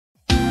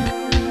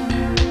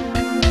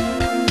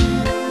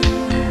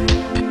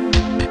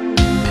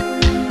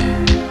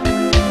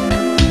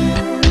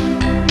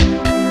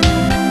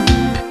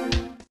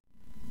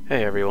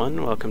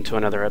everyone, welcome to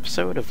another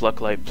episode of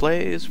Levitate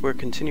Plays. We're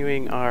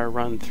continuing our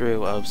run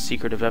through of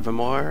Secret of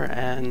Evermore,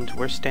 and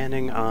we're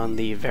standing on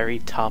the very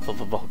top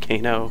of a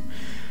volcano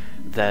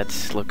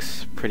that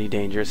looks pretty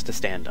dangerous to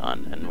stand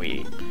on, and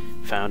we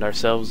found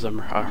ourselves a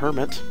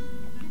hermit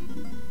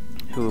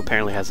who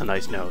apparently has a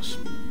nice nose.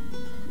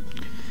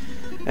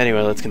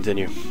 Anyway, let's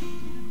continue.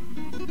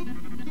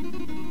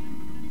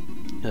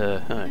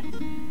 Hi.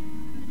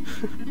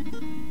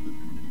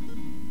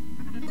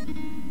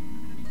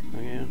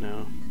 Okay,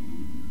 no.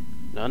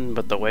 None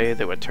but the way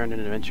that would turn an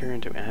adventure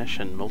into ash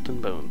and molten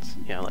bones.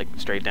 Yeah, like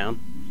straight down.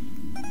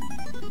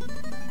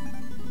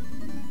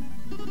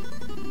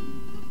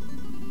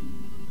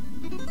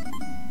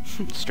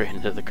 Straight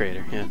into the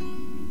crater, yeah.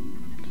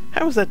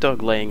 How is that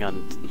dog laying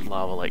on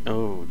lava like,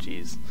 oh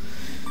jeez.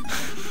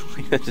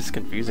 Like, that's just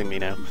confusing me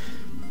now.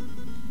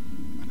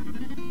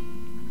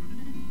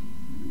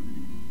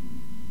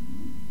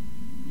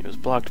 It was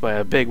blocked by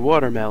a big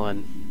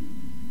watermelon.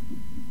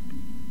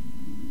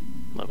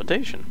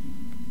 Levitation.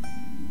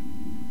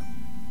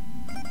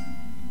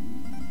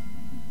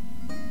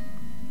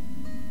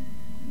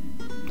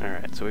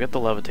 Alright, so we got the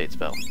Levitate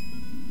spell.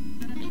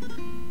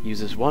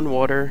 Uses 1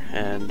 water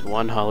and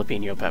 1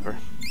 jalapeno pepper.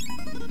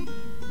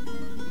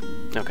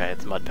 Okay,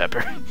 it's mud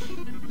pepper.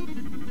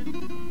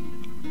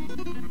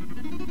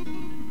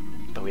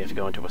 But we have to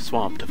go into a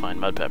swamp to find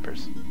mud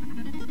peppers.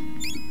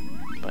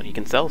 But he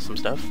can sell some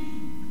stuff.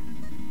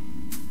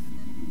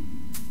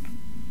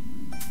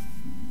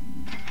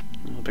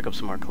 I'll pick up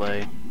some more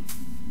clay.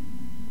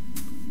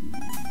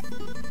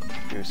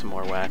 Here's some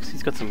more wax.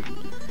 He's got some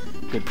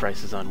good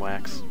prices on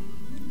wax.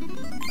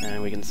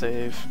 And we can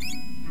save.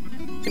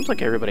 Seems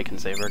like everybody can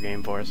save our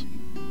game for us.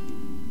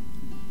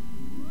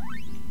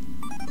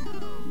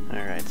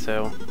 Alright,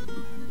 so I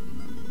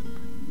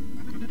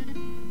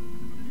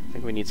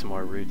think we need some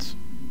more roots.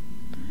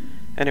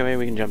 Anyway,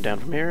 we can jump down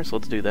from here, so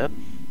let's do that.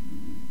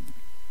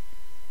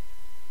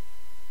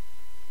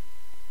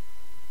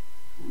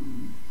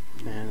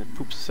 And it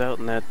poops us out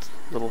in that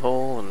little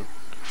hole, and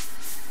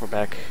we're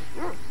back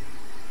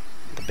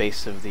at the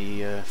base of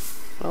the,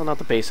 well, not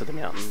the base of the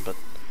mountain, but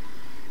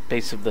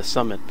base of the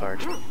summit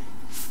part.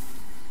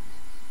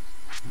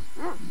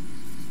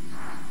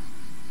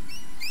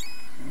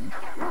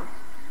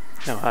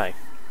 Oh, hi.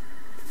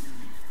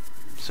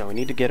 So we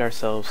need to get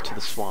ourselves to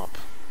the swamp.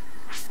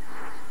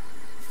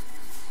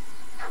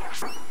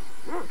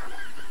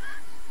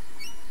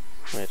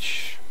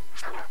 Which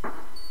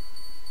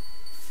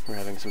we're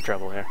having some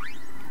trouble here.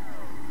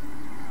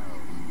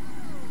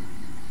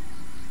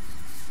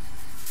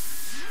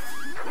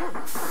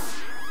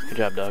 Good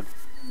job, dog.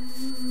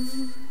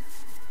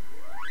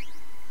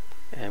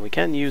 And we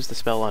can use the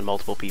spell on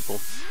multiple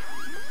people.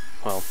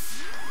 Well,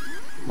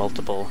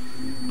 multiple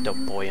dope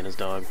boy and his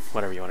dog,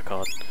 whatever you want to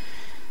call it.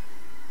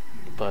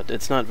 But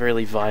it's not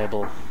very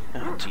viable.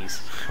 Oh,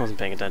 jeez, I wasn't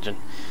paying attention.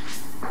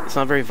 It's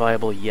not very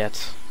viable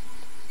yet,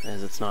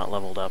 as it's not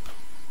leveled up.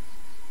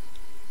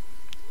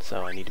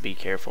 So I need to be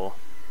careful.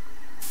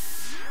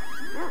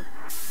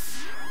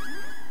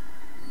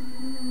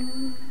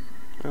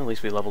 Well, at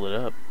least we leveled it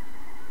up.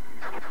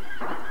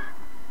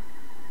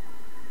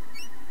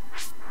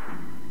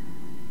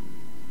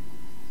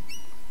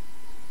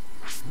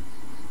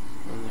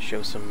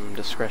 Show some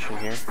discretion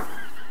here.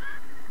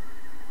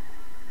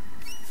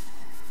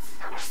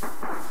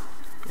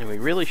 And we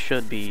really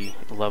should be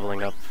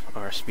leveling up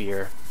our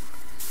spear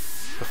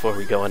before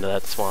we go into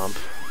that swamp.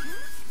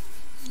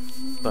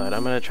 But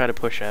I'm going to try to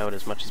push out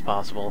as much as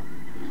possible.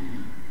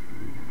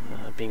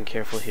 Being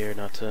careful here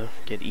not to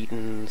get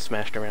eaten,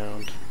 smashed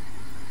around.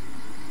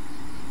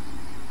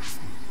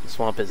 The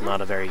swamp is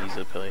not a very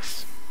easy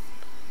place.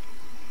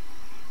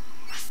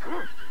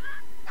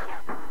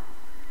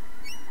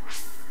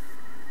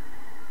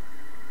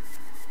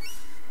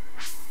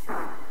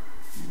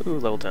 Ooh,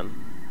 level 10.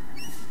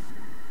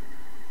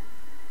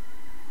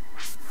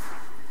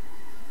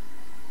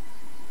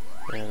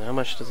 And how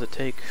much does it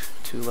take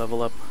to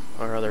level up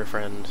our other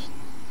friend?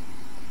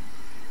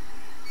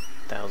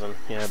 1,000.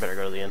 Yeah, I better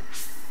go to the inn.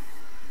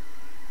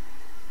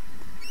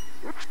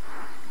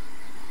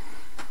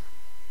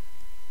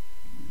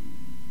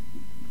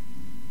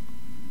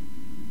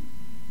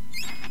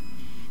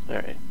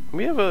 Alright.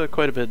 We have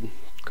quite a bit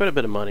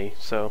of money,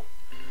 so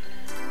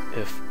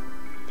if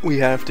we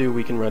have to,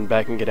 we can run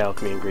back and get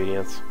alchemy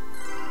ingredients.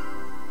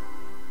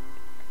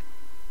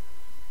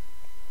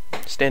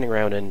 Standing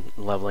around and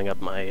leveling up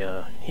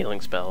my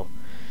healing spell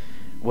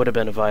would have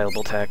been a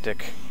viable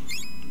tactic,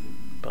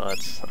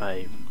 but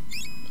I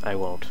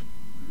won't.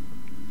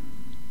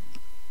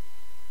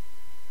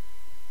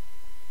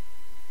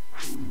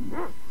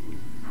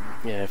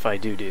 Yeah, if I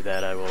do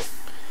that, I will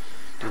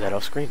do that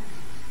off screen.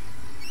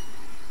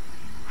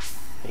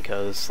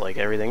 Because, like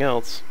everything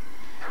else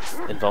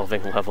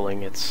involving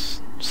leveling,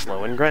 it's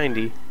slow and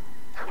grindy.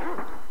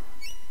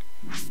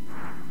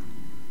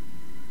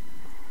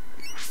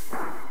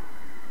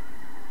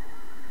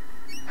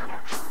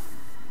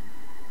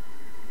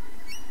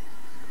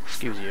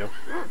 Excuse you.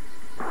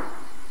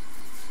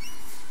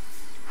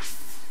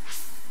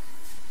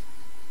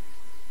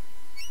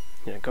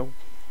 go.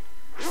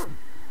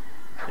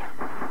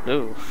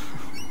 Ooh.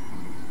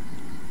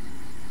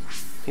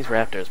 These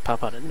raptors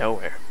pop out of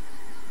nowhere.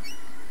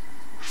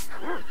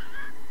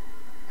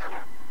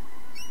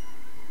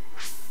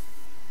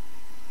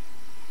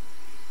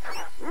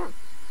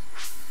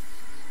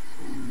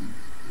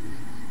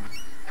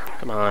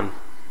 Come on.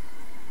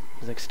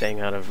 He's like staying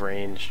out of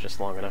range just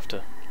long enough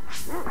to...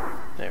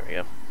 There we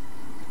go.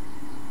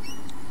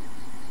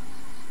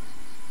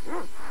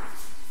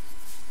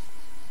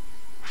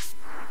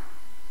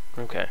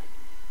 Okay.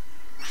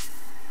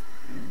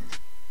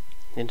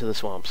 Into the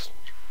swamps.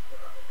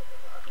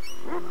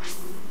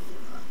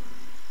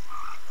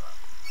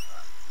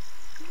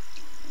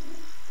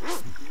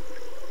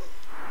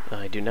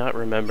 I do not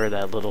remember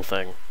that little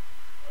thing.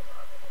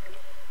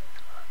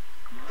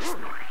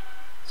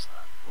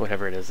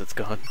 Whatever it is, it's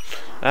gone.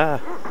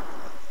 Ah!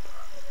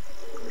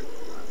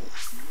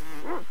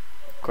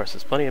 Of course,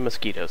 there's plenty of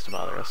mosquitoes to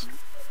bother us.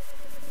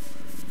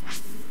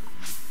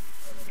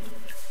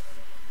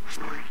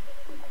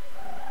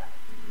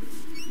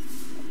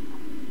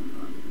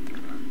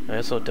 I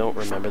also don't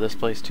remember this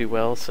place too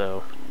well,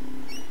 so...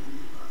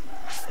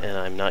 And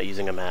I'm not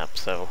using a map,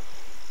 so...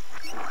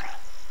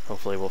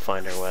 Hopefully we'll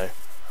find our way.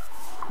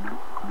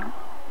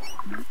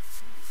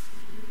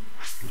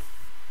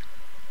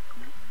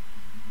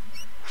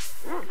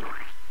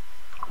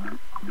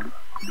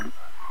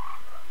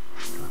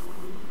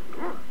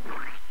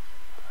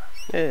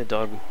 Eh,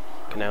 dog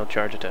can now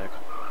charge attack.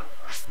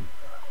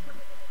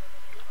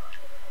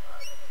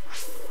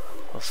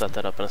 I'll set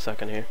that up in a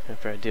second here,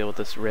 after I deal with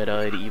this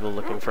red-eyed,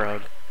 evil-looking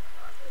frog.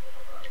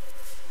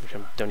 Which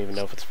I don't even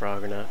know if it's a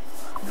frog or not.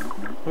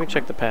 Let me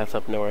check the path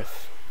up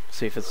north,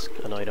 see if it's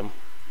an item.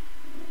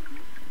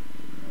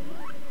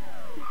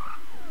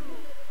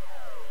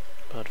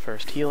 But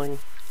first, healing.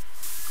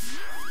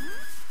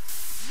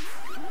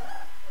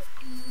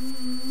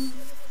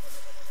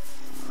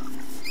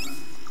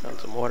 Found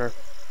some water.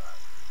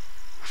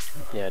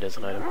 Yeah, it is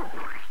an item.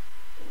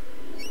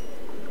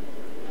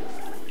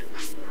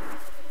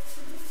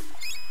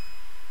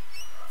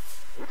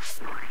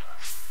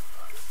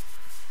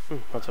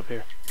 What's up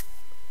here?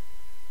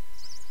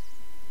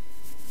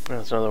 Oh,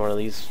 it's another one of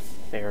these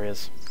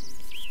areas.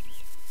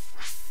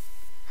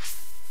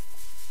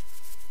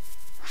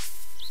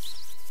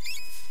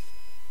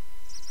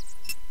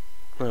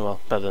 Oh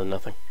well, better than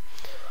nothing.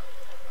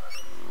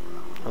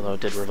 Although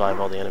it did revive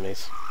all the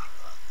enemies.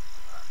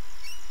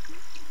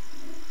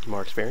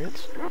 More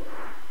experience.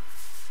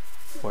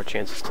 More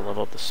chances to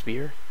level up the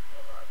spear.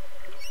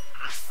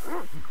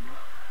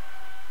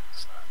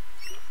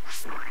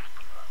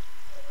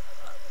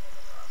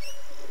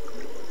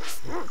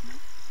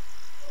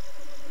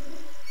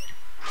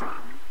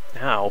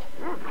 Ow.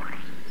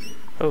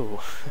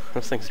 Oh,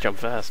 those things jump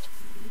fast.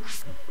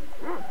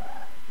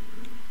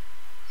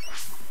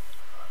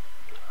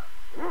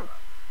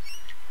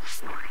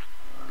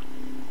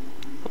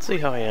 Let's see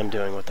how I am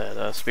doing with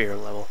that spear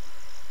level.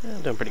 Yeah,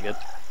 I'm doing pretty good.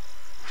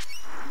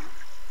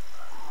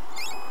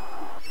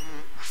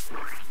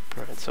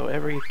 Alright, so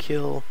every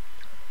kill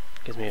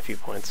gives me a few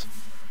points.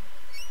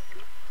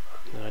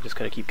 I just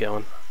gotta keep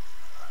going.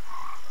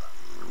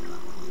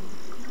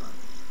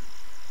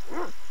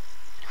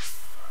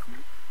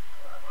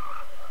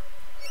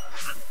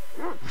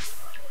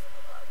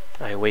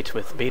 I wait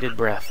with bated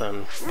breath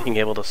on being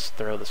able to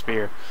throw the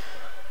spear.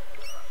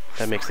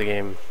 That makes the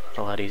game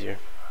a lot easier.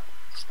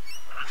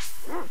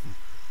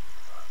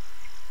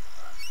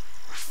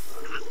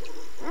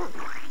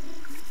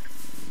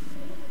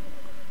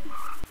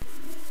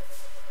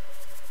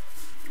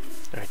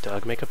 Alright,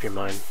 dog, make up your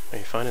mind. Are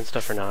you finding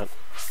stuff or not?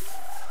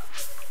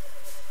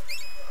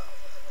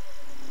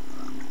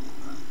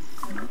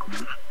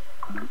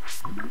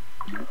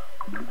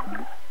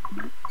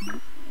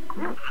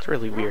 It's a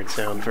really weird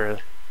sound for a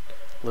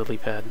lily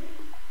pad.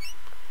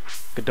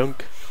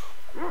 Gadunk.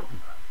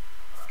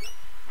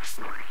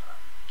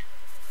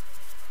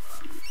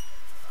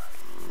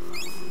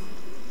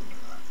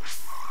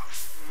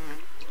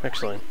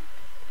 Excellent.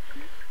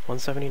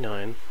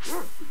 179.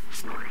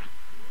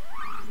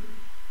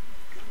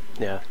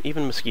 Yeah,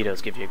 even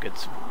mosquitoes give you a good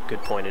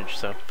pointage,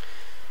 so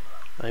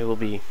I will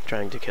be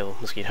trying to kill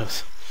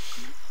mosquitoes.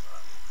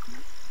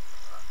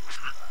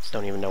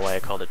 Don't even know why I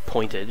called it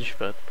pointage,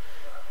 but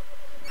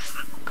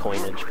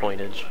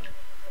pointage.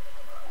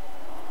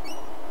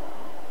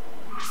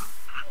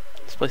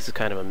 This place is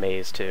kind of a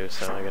maze too,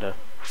 so I gotta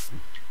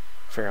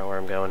figure out where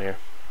I'm going here.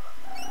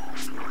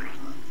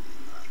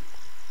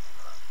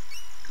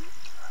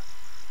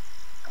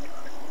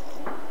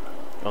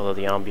 Although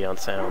the ambient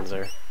sounds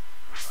are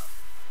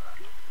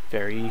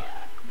very,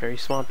 very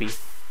swampy.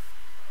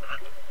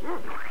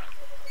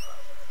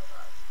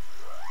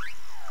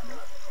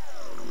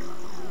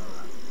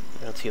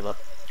 Let's heal up.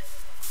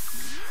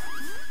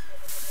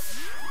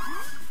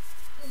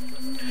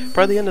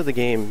 By the end of the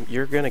game,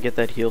 you're gonna get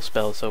that heal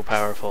spell so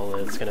powerful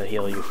that it's gonna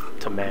heal you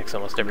to max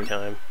almost every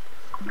time.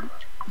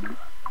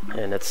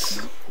 And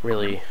it's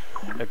really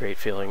a great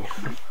feeling.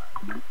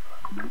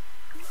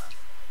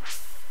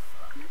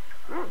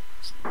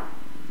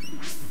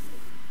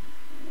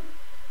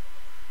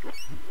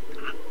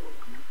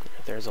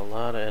 there's a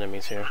lot of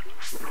enemies here.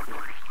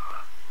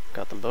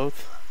 Got them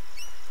both.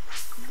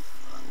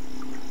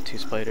 2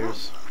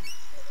 spiders.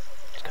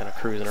 Just kind of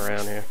cruising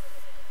around here.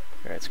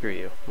 Alright, screw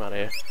you. I'm out of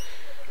here.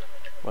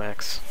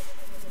 Wax.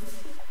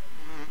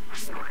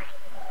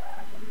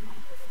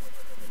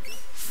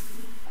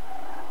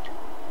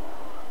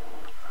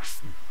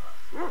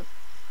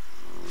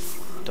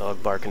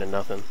 Dog barking and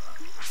nothing.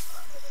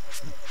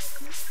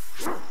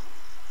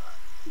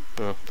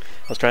 Oh,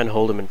 I was trying to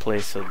hold him in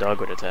place so the dog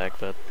would attack,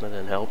 but that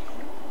didn't help.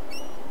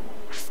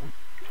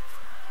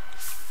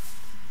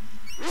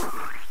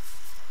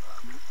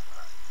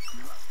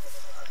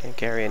 Can't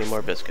carry any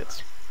more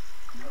biscuits.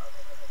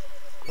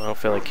 I don't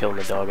feel like killing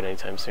the dog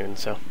anytime soon,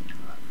 so...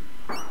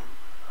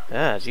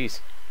 Ah,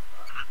 jeez.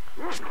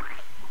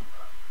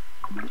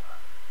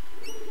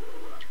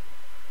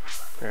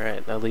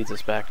 Alright, that leads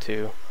us back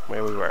to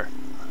where we were.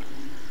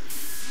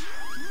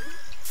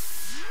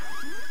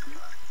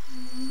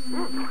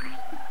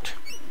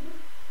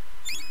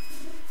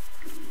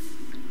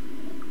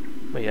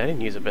 Wait, I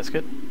didn't use a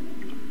biscuit.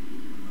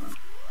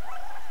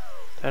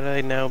 How did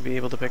I now be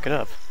able to pick it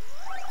up?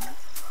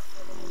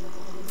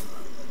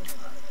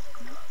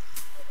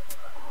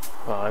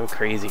 Oh, I'm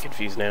crazy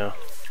confused now.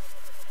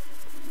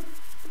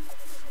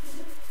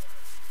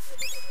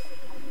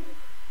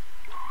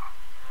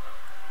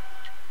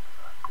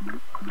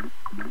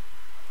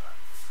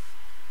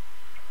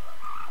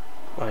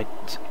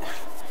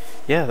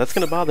 Yeah, that's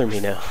gonna bother me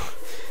now.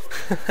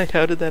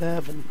 How did that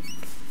happen?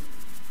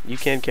 You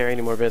can't carry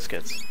any more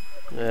biscuits.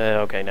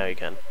 Okay, now you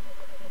can.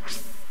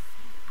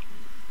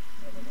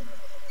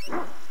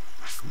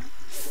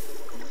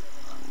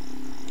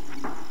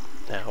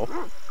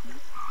 Ow.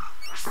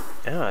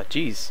 Ah,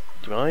 jeez.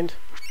 Do you mind?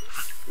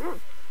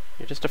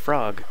 You're just a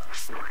frog.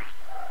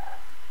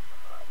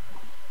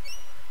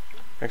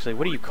 Actually,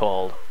 what are you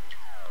called?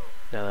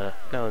 Now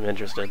I'm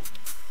interested.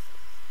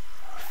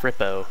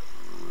 Frippo.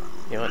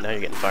 You know what, now you're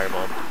getting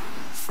fireballed.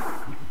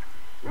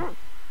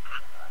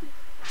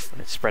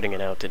 Spreading it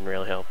out didn't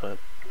really help, but...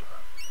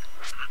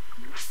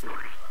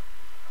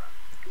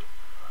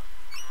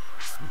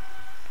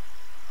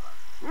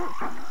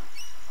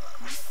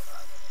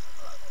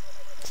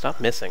 Stop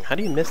missing. How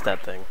do you miss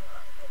that thing?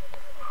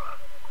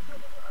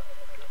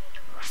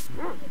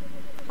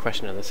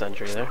 Question of the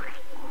century there.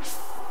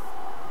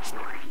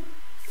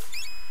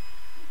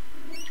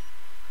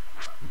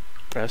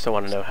 I also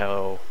want to know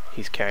how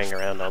he's carrying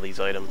around all these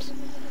items.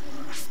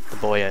 The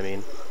boy, I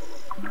mean.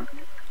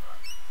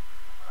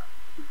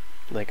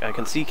 Like, I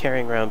can see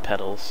carrying around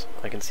petals.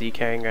 I can see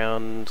carrying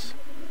around...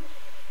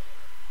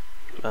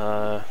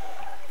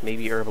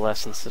 maybe herbal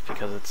essences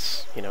because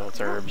it's, you know,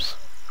 it's herbs.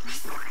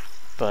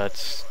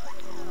 But,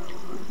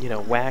 you know,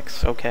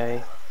 wax,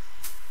 okay.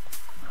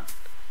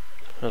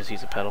 I'll just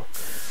use a petal.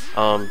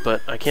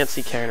 But I can't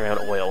see carrying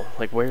around oil.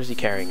 Like, where is he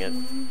carrying it?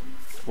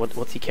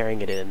 What's he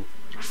carrying it in?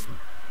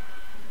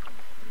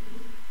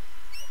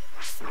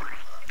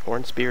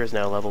 Horn Spear is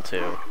now level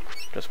 2.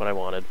 Just what I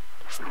wanted.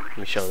 Let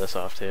me show this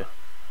off too.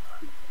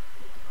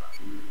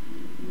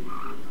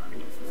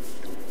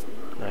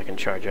 Now I can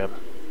charge up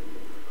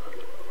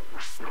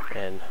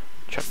and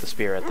chuck the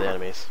spear at the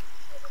enemies.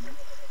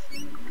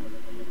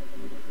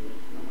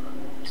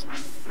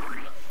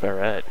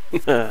 Alright.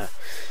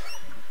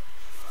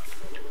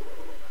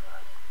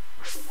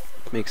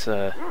 Makes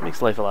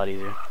life a lot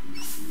easier.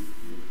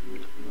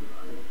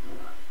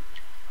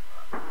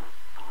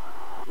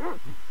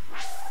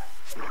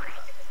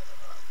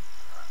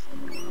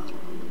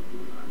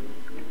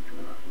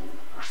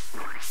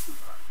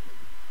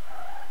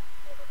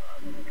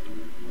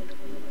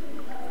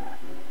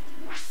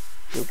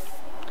 Oop.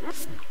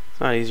 It's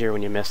not easier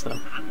when you miss though.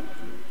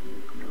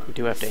 You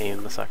do have to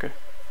aim the sucker.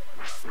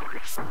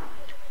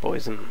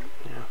 Poison,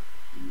 yeah.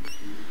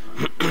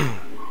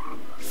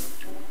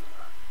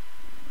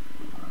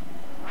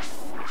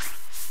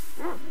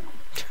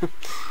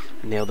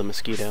 Nailed the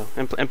mosquito.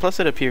 And plus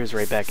it appears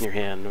right back in your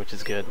hand, which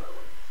is good.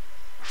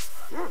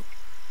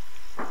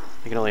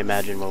 I can only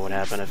imagine what would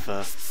happen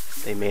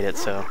if they made it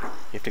so you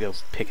have to go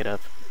pick it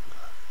up.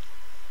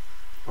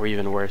 Or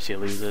even worse, you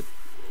lose it.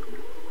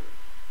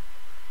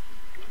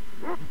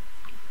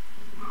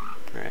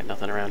 Alright,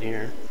 nothing around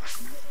here.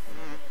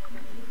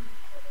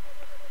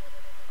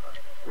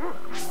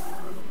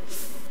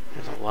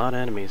 There's a lot of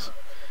enemies.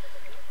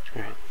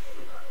 Alright,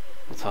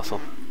 let's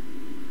hustle.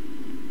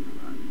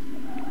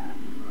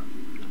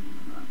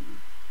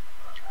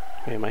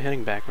 Wait, am I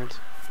heading backwards?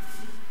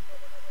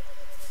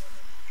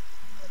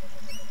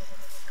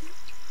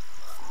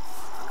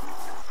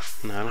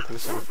 No, I don't think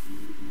so.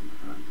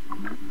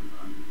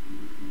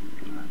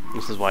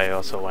 This is why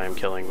I'm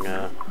killing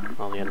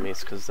all the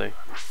enemies, because they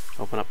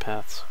open up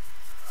paths.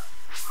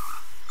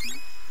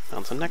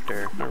 Found some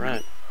nectar,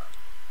 alright.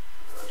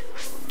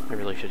 I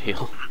really should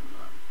heal.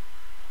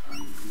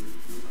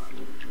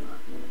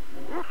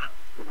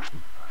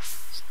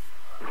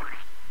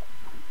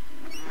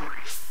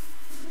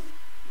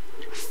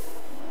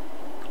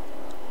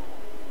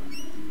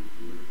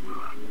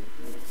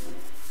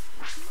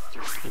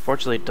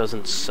 Unfortunately, it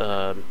doesn't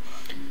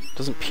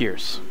doesn't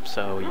pierce,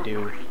 so you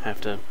do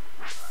have to,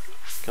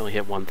 you can only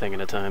hit one thing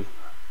at a time.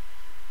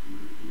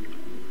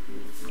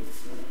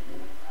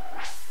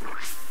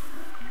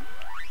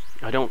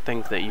 I don't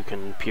think that you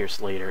can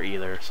pierce later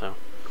either, so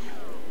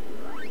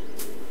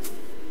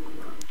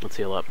let's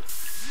heal up.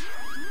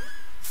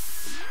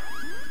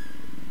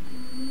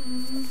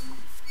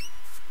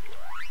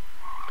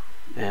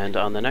 And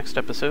on the next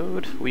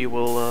episode, we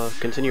will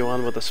continue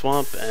on with the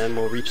swamp, and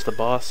we'll reach the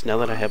boss. Now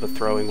that I have a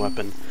throwing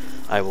weapon,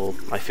 I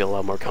feel a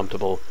lot more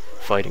comfortable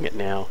fighting it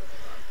now.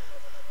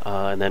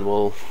 And then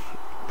we'll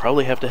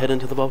probably have to head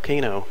into the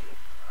volcano,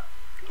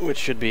 which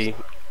should be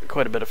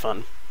quite a bit of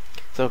fun.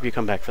 So I hope you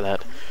come back for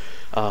that.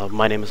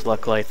 My name is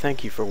Levitate.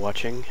 Thank you for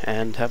watching,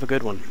 and have a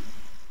good one.